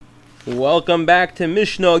Welcome back to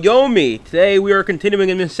Mishna Yomi. Today we are continuing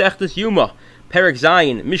in Masechtas Yoma, Perek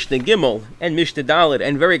Zayin, Mishna Gimel, and Mishna Dalet.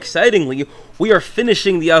 And very excitingly, we are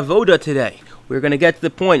finishing the Avoda today. We're going to get to the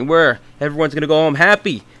point where everyone's going to go home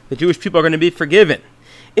happy. The Jewish people are going to be forgiven.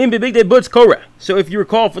 In Bebigdei Butz Korah. So if you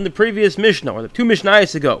recall from the previous Mishnah, or the two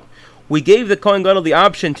Mishnayos ago, we gave the Kohen Gadol the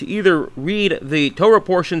option to either read the Torah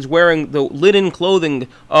portions wearing the linen clothing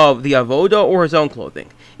of the Avoda or his own clothing.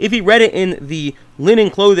 If he read it in the linen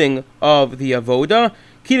clothing of the Avoda,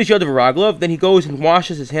 Kiddush Yadav V'Raglav, then he goes and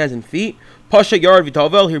washes his hands and feet. Pasha Yard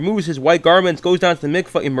V'Tovel, he removes his white garments, goes down to the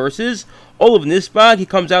mikvah, immerses. Olav Nisbag, he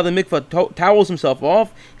comes out of the mikvah, towels himself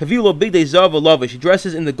off. Havilo Bigdei Zav Alavish, he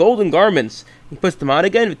dresses in the golden garments. He puts them on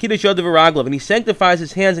again. Kiddush Yadav V'Raglav, and he sanctifies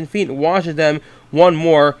his hands and feet and washes them one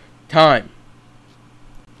more time.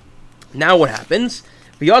 Now what happens?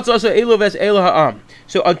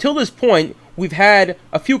 So until this point, we've had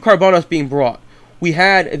a few karbanos being brought. We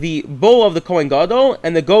had the bull of the Kohen Gadol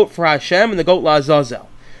and the goat for Hashem and the goat LaAzazel.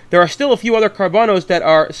 There are still a few other karbanos that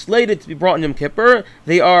are slated to be brought in Yom Kippur.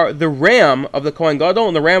 They are the ram of the Kohen Gadol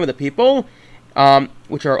and the ram of the people,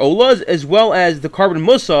 which are olas, as well as the karban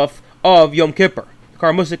musaf of Yom Kippur. The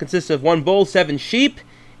karban musaf consists of one bull, 7 sheep,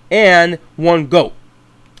 and 1 goat.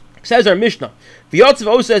 Says our Mishnah, V'yotzav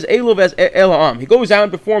osez eluv es el ha'am. He goes out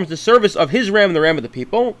and performs the service of his ram and the ram of the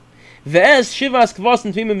people. V'es shivas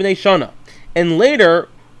kvasim tvimim b'nei shana. And later,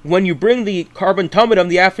 when you bring the karban tamid in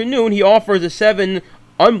the afternoon, he offers the 7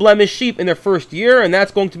 unblemished sheep in their first year, and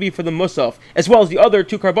that's going to be for the musaf, as well as the other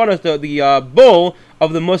 2 karbanos, the bull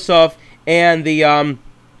of the musaf and the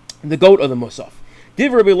goat of the musaf.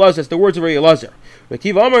 Div Rabbi Elazar, that's the words of Rabbi Elazar.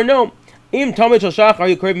 Rekiva Amar, no. Im tamid shel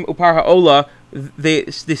shachar yukrev upar ha'ola. The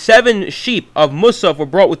 7 sheep of Musaf were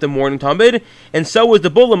brought with the morning Tamid, and so was the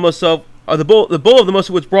bull of Musaf, the bull of the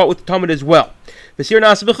Musaf was brought with the Tamid as well. And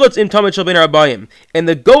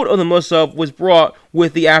the goat of the Musaf was brought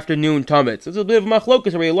with the afternoon Tamid. So it's a bit of a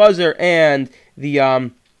machlokas, Rabbi Elazar and the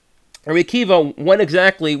Rabbi Akiva, when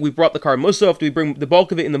exactly we brought the car Musaf. Do we bring the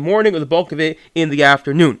bulk of it in the morning or the bulk of it in the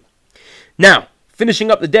afternoon? Now,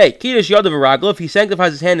 finishing up the day, Kiddush Yadav V'Raglav, he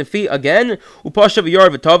sanctifies his hand and feet again. Upasha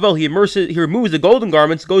V'Yar V'Tovel, he removes the golden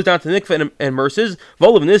garments, goes down to the mikveh and immerses.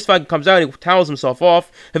 Volav Nisfag comes out and he towels himself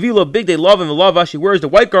off. Havilo Bigdei Love and V'Lavash, he wears the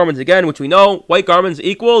white garments again, which we know, white garments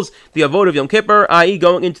equals the Avodah of Yom Kippur, i.e.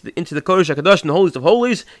 going into the Kodesh HaKadosh and the Holiest of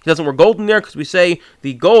Holies. He doesn't wear gold in there because we say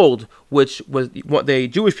the gold, which was what the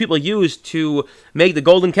Jewish people used to make the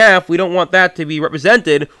golden calf, we don't want that to be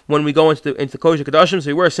represented when we go into the Kodesh HaKadoshim, so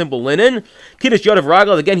he wears simple linen. Kiddush Yadav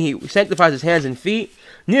V'Raglav, again he sanctifies his hands and feet.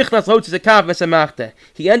 He enters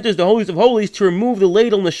the Holies of Holies to remove the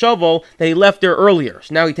ladle and the shovel that he left there earlier.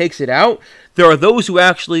 So now he takes it out. There are those who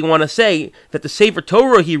actually want to say that the Sefer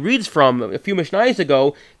Torah he reads from a few Mishnayos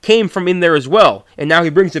ago came from in there as well, and now he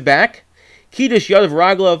brings it back. Kiddush Yadav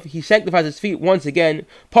V'Raglav, he sanctifies his feet once again.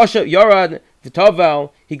 Pasha Yarad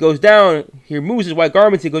V'Tovel, he goes down, he removes his white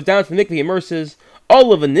garments, he goes down to the mikveh, he immerses.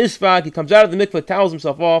 Olav and Nisfag, he comes out of the mikveh, towels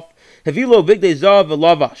himself off. Havilo Bigdei Zav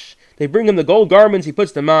V'Lavash, they bring him the gold garments, he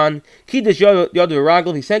puts them on. Kiddush Yadav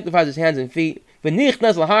V'Raglav, he sanctifies his hands and feet.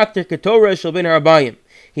 V'nichnas l'haktir ketores shel ben harabayim,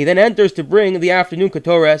 he then enters to bring the afternoon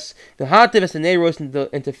ketores, the hativ es haneros,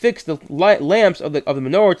 and to fix the lamps of the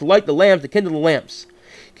menorah, to light the lamps, to kindle the lamps.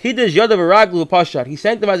 Kiddush Yadav V'Raglav Pashat, he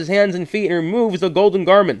sanctifies his hands and feet and removes the golden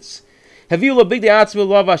garments. Havilo Bigdei Atzmi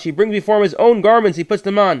Lavash, he brings before him his own garments, he puts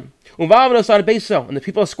them on. Uvavanos ad beiso, and the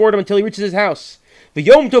people escort him until he reaches his house.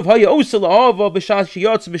 V'yom tov haya osa la'ava b'shas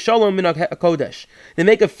sheyotz b'shalom min hakodesh. They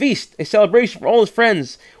make a feast, a celebration for all his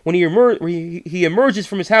friends when he emerges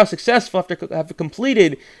from his house successful after having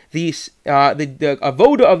completed the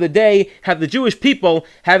avoda of the day. Have the Jewish people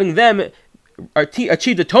having them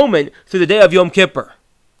achieved atonement through the day of Yom Kippur.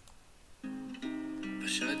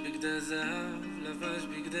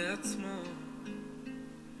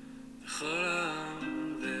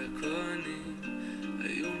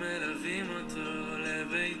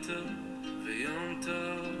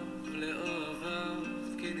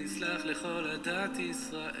 לכל עדת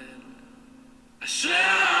ישראל אשרי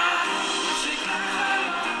העם שככה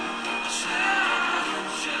אשרי העם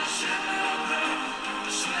שהשם אלוהיו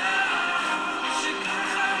אשרי העם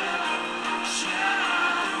שככה אשרי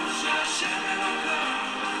העם שהשם אלוהיו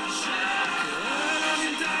אשרי העם כעולם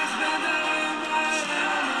ימתח בידיים אשרי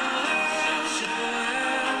העם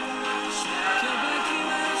שפועל כבקים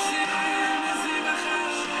האפסיים נזים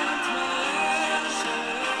החלומות מהר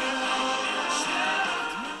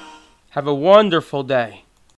Have a wonderful day.